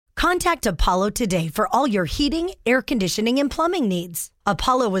Contact Apollo today for all your heating, air conditioning, and plumbing needs.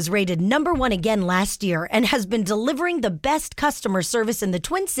 Apollo was rated #1 again last year and has been delivering the best customer service in the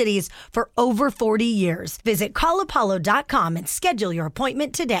Twin Cities for over 40 years. Visit callapollo.com and schedule your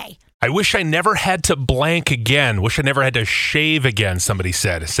appointment today. I wish I never had to blank again. Wish I never had to shave again, somebody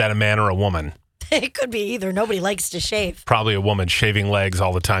said. Is that a man or a woman? It could be either. Nobody likes to shave. Probably a woman shaving legs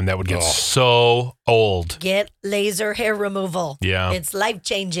all the time. That would get so old. Get laser hair removal. Yeah. It's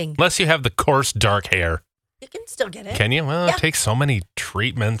life-changing. Unless you have the coarse, dark hair. You can still get it. Can you? Well, Yeah. it takes so many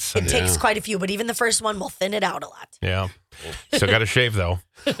treatments. It takes quite a few, but even the first one will thin it out a lot. Yeah. Still got to shave, though.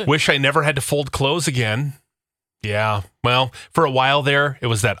 Wish I never had to fold clothes again. Yeah. Well, for a while there, it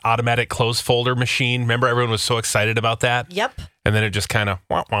was that automatic clothes folder machine. Remember, everyone was so excited about that? Yep. And then it just kind of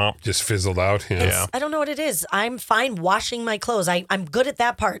just fizzled out. Yeah. I don't know what it is. I'm fine washing my clothes. I'm good at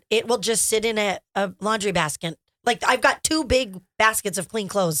that part. It will just sit in a laundry basket. Like, I've got 2 big baskets of clean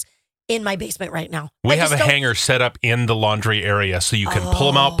clothes in my basement right now. We have a hanger set up in the laundry area so you can pull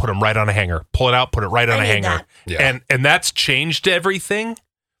them out, put them right on a hanger. Pull it out, put it right on a hanger. That. Yeah. And that's changed everything.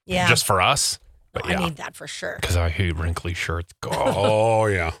 Yeah. Just for us. But I need that for sure. Because I hate wrinkly shirts. Oh,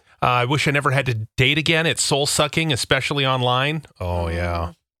 yeah. I wish I never had to date again. It's soul sucking, especially online. Oh,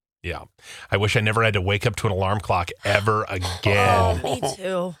 yeah. Yeah. I wish I never had to wake up to an alarm clock ever again. Oh, me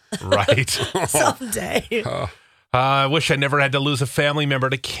too. Right. Someday. I wish I never had to lose a family member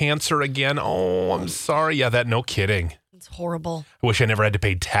to cancer again. Oh, I'm sorry. Yeah, that no kidding. It's horrible. I wish I never had to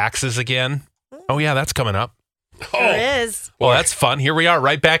pay taxes again. Oh, yeah, that's coming up. There is. Well, that's fun. Here we are,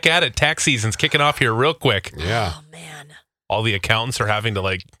 right back at it. Tax season's kicking off here real quick. Yeah. Oh, man. All the accountants are having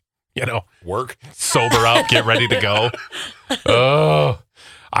to, Work. sober up, get ready to go. Oh,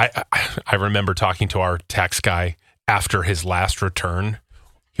 I remember talking to our tax guy after his last return.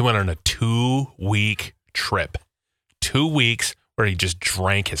 He went on a 2-week trip. 2 weeks where he just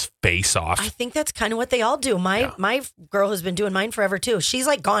drank his face off. I think that's kind of what they all do. My girl who's been doing mine forever too. She's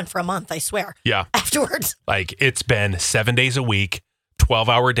like gone for a month, I swear. Yeah. Afterwards. Like it's been 7 days a week,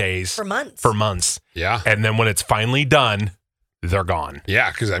 12-hour days. For months. Yeah. And then when it's finally done, they're gone. Yeah,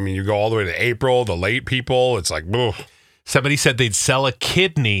 because, you go all the way to April, the late people. It's like, ugh. Somebody said they'd sell a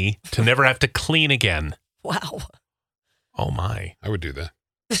kidney to never have to clean again. Wow. Oh, my. I would do that.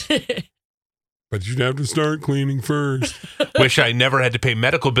 But you'd have to start cleaning first. Wish I never had to pay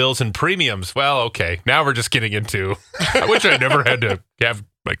medical bills and premiums. Well, okay. Now we're just getting into, I wish I never had to have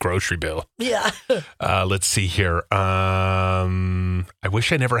my grocery bill. Yeah. Let's see here. I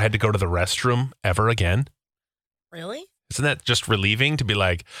wish I never had to go to the restroom ever again. Really? Isn't that just relieving to be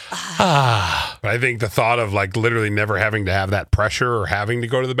like, ah. But I think the thought of literally never having to have that pressure or having to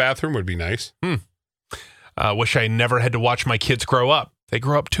go to the bathroom would be nice. Wish I never had to watch my kids grow up. They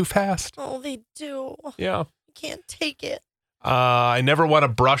grow up too fast. Oh, they do. Yeah. I can't take it. I never want to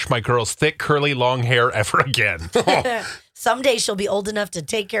brush my girl's thick, curly, long hair ever again. Someday she'll be old enough to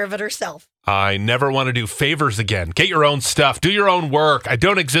take care of it herself. I never want to do favors again. Get your own stuff. Do your own work. I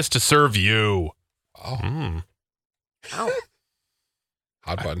don't exist to serve you. Oh. Ow.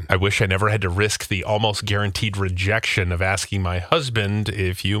 Hot button. I wish I never had to risk the almost guaranteed rejection of asking my husband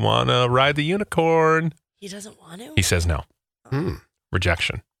if you want to ride the unicorn. He doesn't want to? He says no.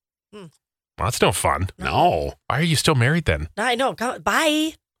 Rejection. Well, that's no fun. No. Why are you still married then? I know.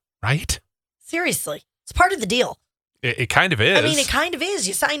 Bye. Right? Seriously. It's part of the deal. It kind of is. I mean, it kind of is.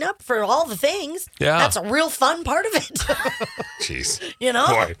 You sign up for all the things. Yeah. That's a real fun part of it. Jeez. You know?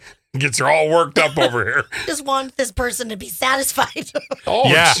 Boy, gets her all worked up over here. Just want this person to be satisfied. Oh,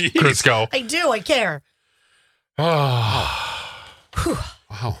 yeah, jeez. Crisco. I do. I care. Wow.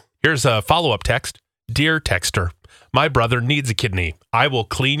 Here's a follow-up text. Dear texter, my brother needs a kidney. I will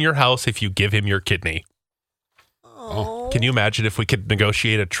clean your house if you give him your kidney. Oh. Can you imagine if we could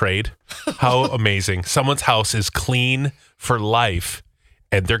negotiate a trade? How amazing. Someone's house is clean for life,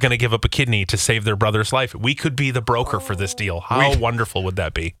 and they're going to give up a kidney to save their brother's life. We could be the broker for this deal. How wonderful would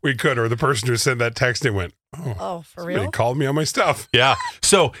that be? We could, or the person who sent that text and went, Oh, for somebody real? called me on my stuff. Yeah.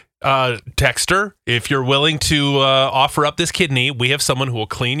 So, texter, if you're willing to offer up this kidney, we have someone who will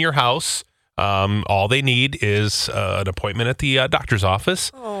clean your house. All they need is an appointment at the doctor's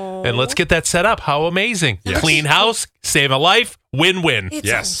office. And let's get that set up. How amazing. Yes. Clean house, save a life, win-win. It's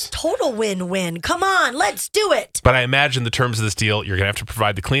Yes. a total win-win. Come on, let's do it. But I imagine the terms of this deal, you're going to have to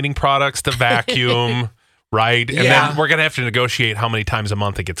provide the cleaning products, the vacuum, right? And then we're going to have to negotiate how many times a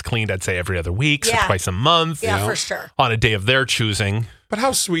month it gets cleaned. I'd say every other week, so Yeah. twice a month. Yeah, for sure. On a day of their choosing. But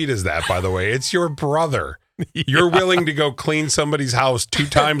how sweet is that, by the way? It's your brother. You're willing to go clean somebody's house 2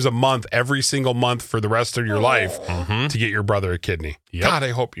 times a month, every single month for the rest of your life to get your brother a kidney. Yep. God,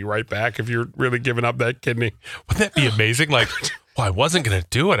 I hope you write back if you're really giving up that kidney. Wouldn't that be amazing? Like, Well, I wasn't going to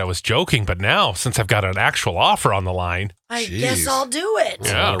do it. I was joking, but now since I've got an actual offer on the line, I Jeez. guess I'll do it. It's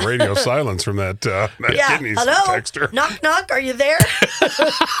a lot of radio silence from that kidneys Hello? texter. Knock, knock. Are you there?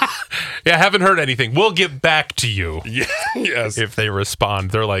 yeah, I haven't heard anything. We'll get back to you. Yeah, yes. If they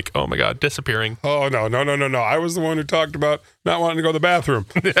respond, they're like, oh my God, disappearing. Oh, no. I was the one who talked about not wanting to go to the bathroom.